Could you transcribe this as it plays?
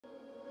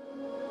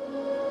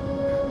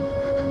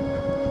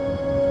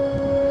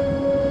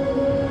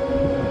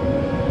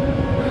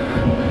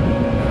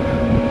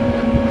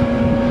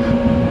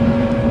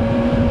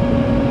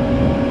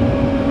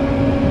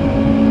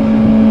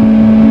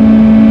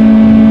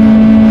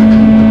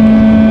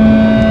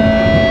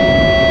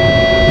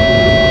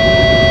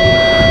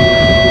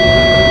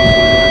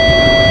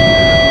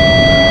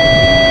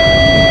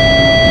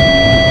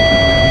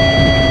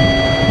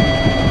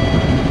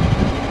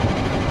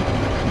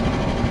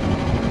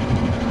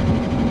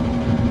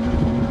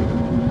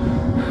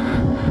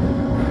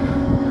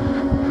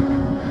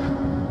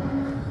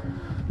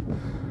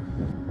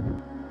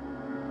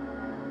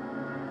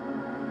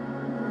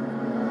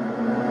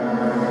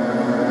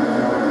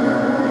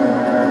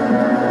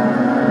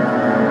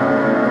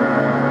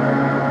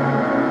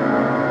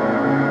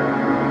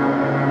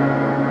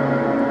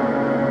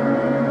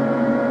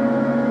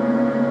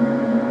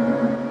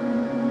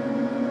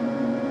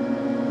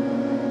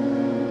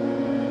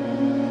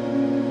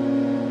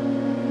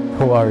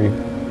Who are you?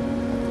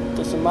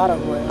 Doesn't matter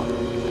who I am.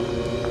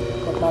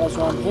 What matters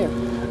why I'm here.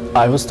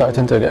 I was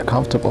starting to get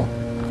comfortable.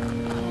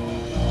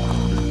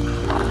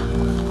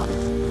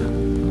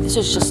 This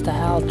is just a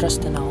hell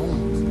dressed in a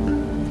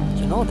home.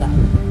 You know that.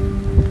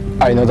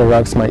 I know the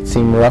rugs might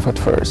seem rough at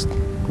first,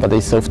 but they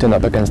soften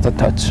up against the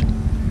touch.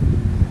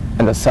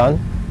 And the sun?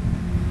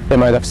 It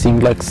might have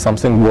seemed like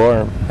something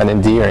warm and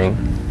endearing,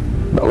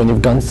 but when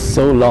you've gone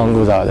so long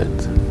without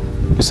it,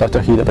 you start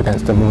to heat up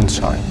against the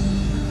moonshine.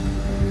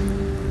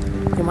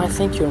 You might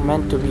think you're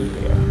meant to be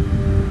here.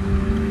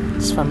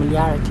 It's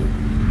familiarity.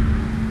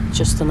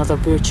 Just another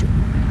virtue.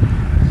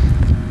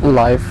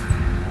 Life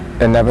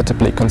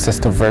inevitably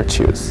consists of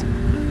virtues.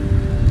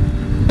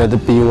 Let the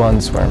be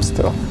ones where I'm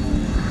still.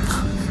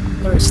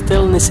 There is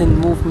stillness in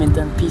movement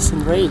and peace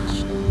in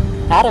rage.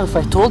 Adam, if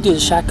I told you the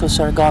shackles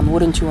are gone,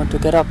 wouldn't you want to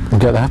get up?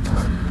 Get up?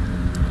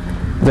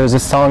 There's a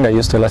song I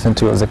used to listen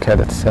to as a kid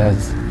that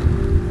says,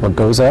 what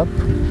goes up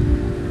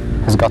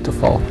has got to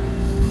fall.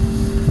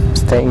 I'm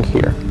staying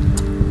here.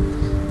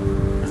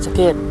 As a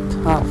kid,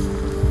 huh?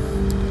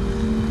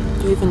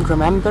 Do you even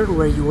remember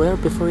where you were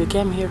before you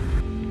came here?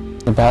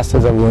 The past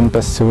is a wound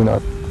best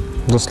sooner.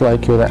 Just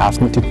like you that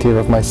asked me to tear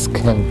off my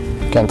skin,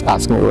 you can't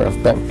ask me where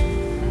I've been.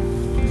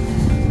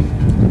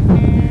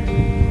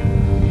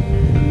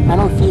 I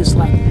know it feels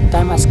like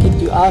time has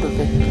kicked you out of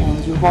it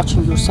and you're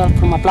watching yourself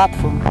from a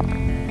platform.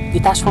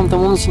 Detached from the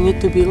moments you need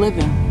to be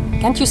living.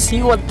 Can't you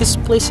see what this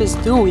place is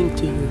doing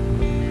to you?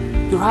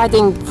 You're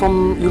hiding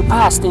from your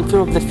past in fear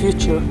of the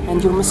future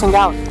and you're missing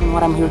out on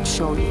what I'm here to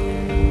show you.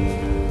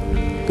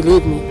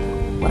 Believe me,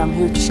 what I'm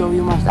here to show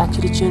you might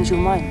actually change your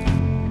mind.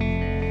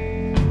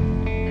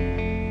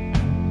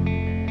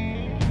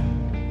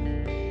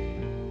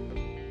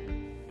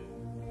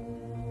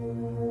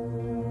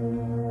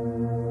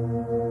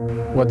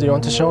 What do you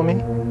want to show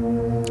me?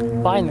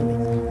 Finally,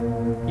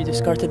 you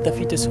discarded the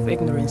fetus of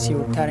ignorance you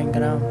were carrying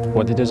around.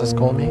 What did you just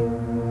call me?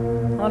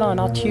 Oh no,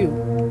 not you.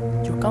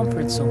 Your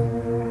comfort zone.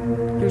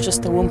 You're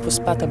just a womb who's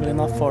patable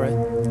enough for it.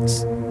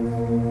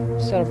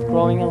 Instead of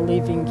growing and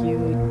leaving you,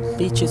 it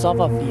leeches off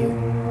of you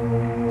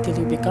till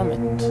you become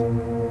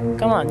it.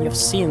 Come on, you've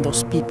seen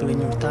those people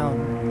in your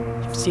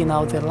town. You've seen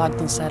how they're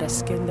locked inside a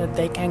skin that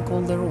they can't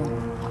call their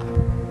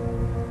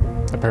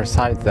own. A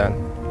parasite then.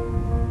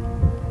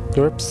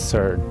 You're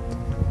absurd.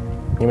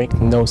 You make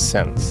no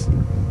sense.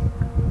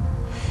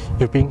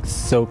 You're being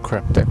so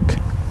cryptic.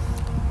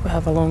 We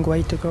have a long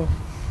way to go.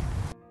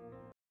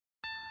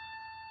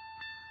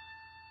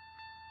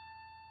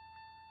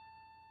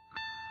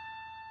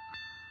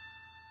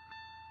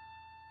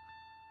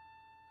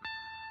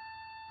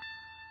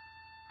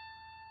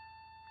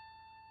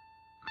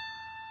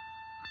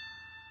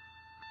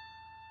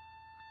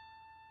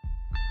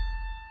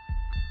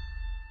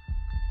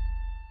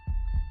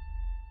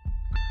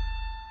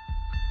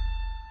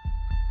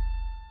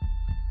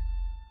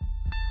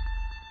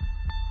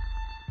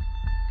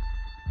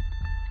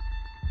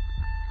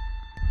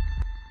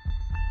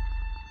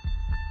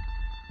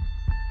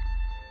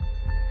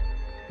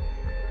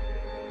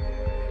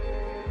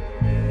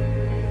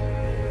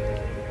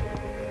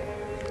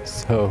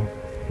 So,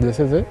 this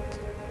is it?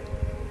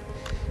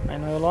 I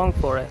know you long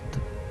for it,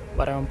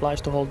 but I'm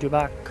obliged to hold you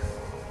back.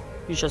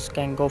 You just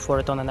can't go for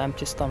it on an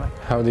empty stomach.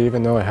 How do you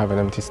even know I have an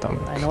empty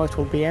stomach? I know it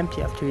will be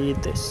empty after you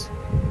eat this.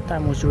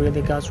 Time was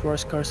really God's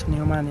worst curse on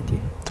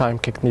humanity. Time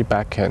kicked me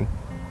back in.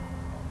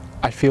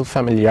 I feel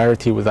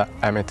familiarity with that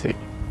amity.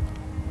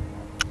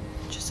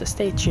 Just a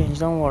state change,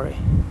 don't worry.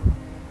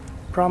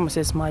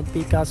 Promises might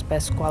be God's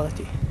best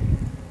quality.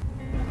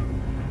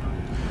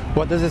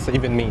 What does this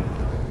even mean?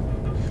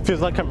 Feels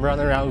like I'm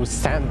running around with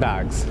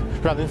sandbags,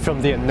 running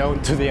from the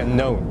unknown to the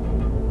unknown.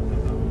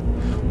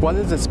 What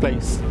is this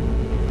place?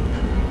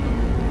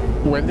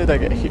 When did I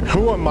get here?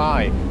 Who am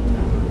I?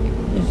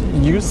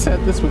 You said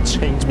this would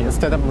change me,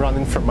 instead I'm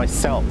running from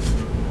myself.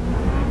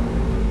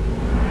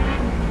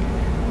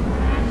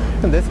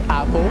 And this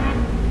apple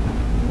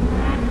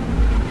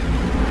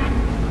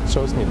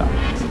shows me that.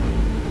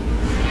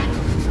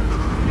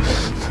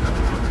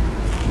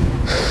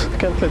 I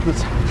can't let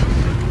this happen.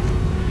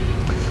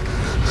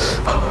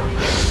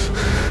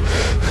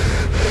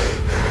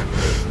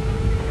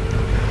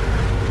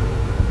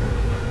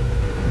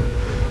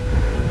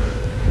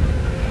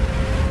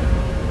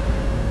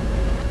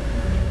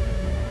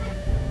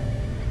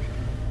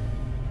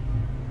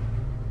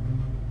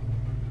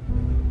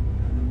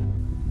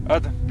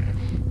 Adam,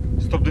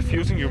 stop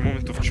diffusing your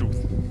moment of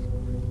truth.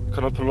 You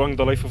cannot prolong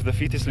the life of the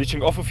fetus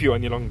leeching off of you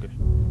any longer.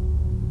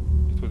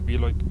 It would be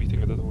like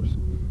beating a dead horse.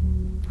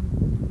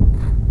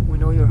 We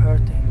know you're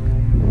hurting.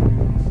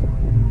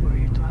 We're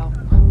here to help.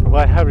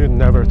 Why have you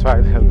never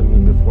tried helping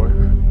me before?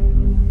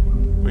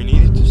 We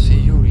needed to see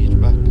you reach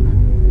back.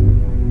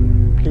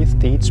 Please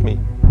teach me.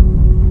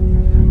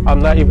 I'm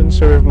not even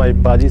sure if my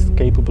body's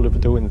capable of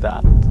doing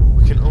that.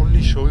 We can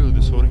only show you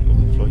the soaring of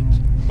the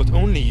flight, but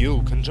only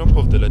you can jump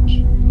off the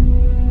ledge.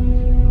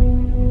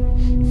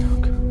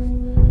 Look,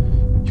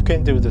 you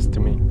can't do this to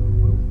me.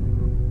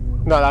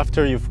 Not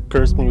after you've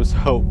cursed me with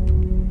hope.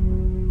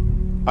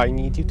 I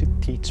need you to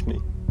teach me.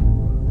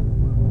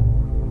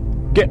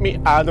 Get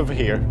me out of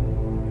here.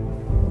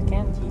 We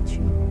can't teach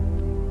you.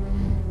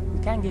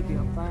 We can't give you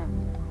a plan.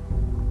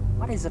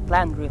 What is a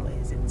plan really?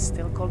 Is it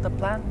still called a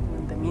plan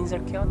when the means are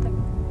chaotic?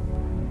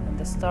 And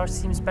the start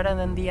seems better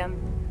than the end?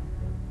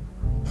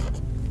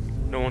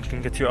 No one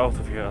can get you out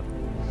of here.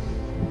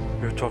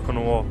 You're talk on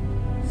a wall,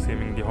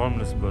 seemingly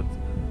harmless but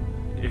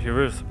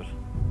irreversible.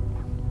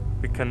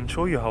 We can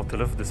show you how to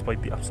live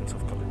despite the absence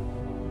of color.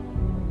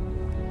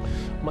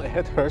 My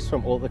head hurts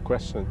from all the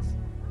questions.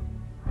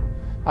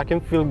 I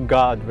can feel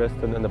God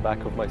resting in the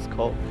back of my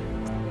skull.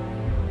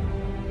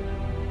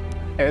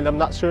 And I'm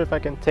not sure if I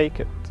can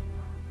take it.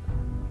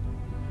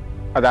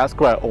 I'd ask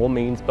by all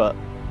means, but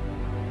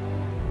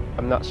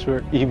I'm not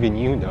sure even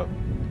you know.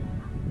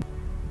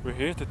 We're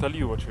here to tell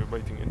you what you're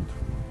biting into.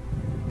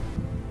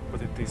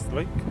 What it tastes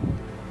like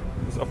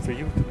is up for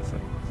you to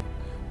decide.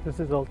 This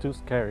is all too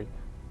scary.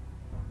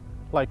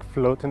 Like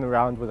floating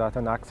around without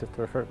an axis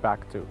to refer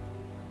back to.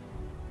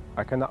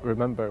 I cannot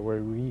remember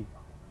where we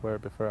were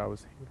before I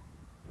was here.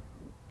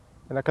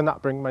 And I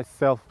cannot bring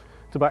myself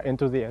to buy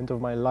into the end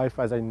of my life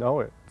as I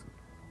know it.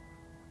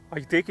 I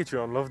take it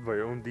you're unloved by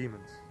your own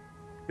demons.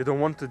 You don't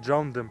want to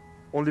drown them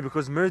only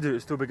because murder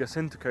is too big a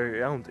sin to carry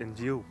around in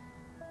you.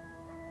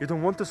 You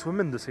don't want to swim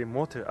in the same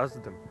water as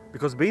them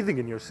because bathing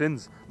in your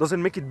sins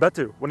doesn't make it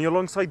better when you're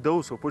alongside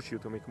those who push you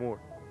to make more.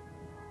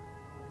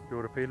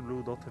 You're a pale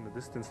blue dot in the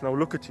distance. Now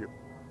look at you,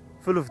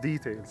 full of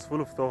details,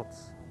 full of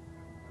thoughts.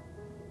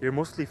 You're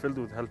mostly filled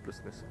with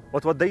helplessness.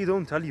 But what they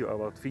don't tell you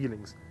about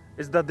feelings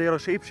is that they are a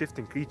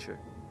shape-shifting creature.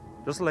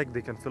 Just like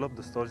they can fill up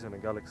the stars in a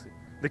galaxy.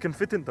 They can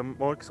fit in the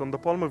marks on the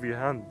palm of your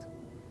hand.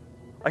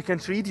 I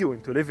can't read you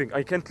into living.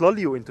 I can't lull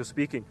you into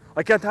speaking.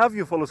 I can't have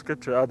you follow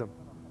scripture, Adam.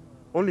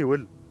 Only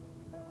will.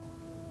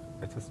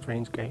 It's a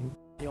strange game.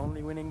 The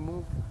only winning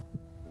move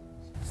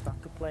is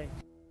not to play.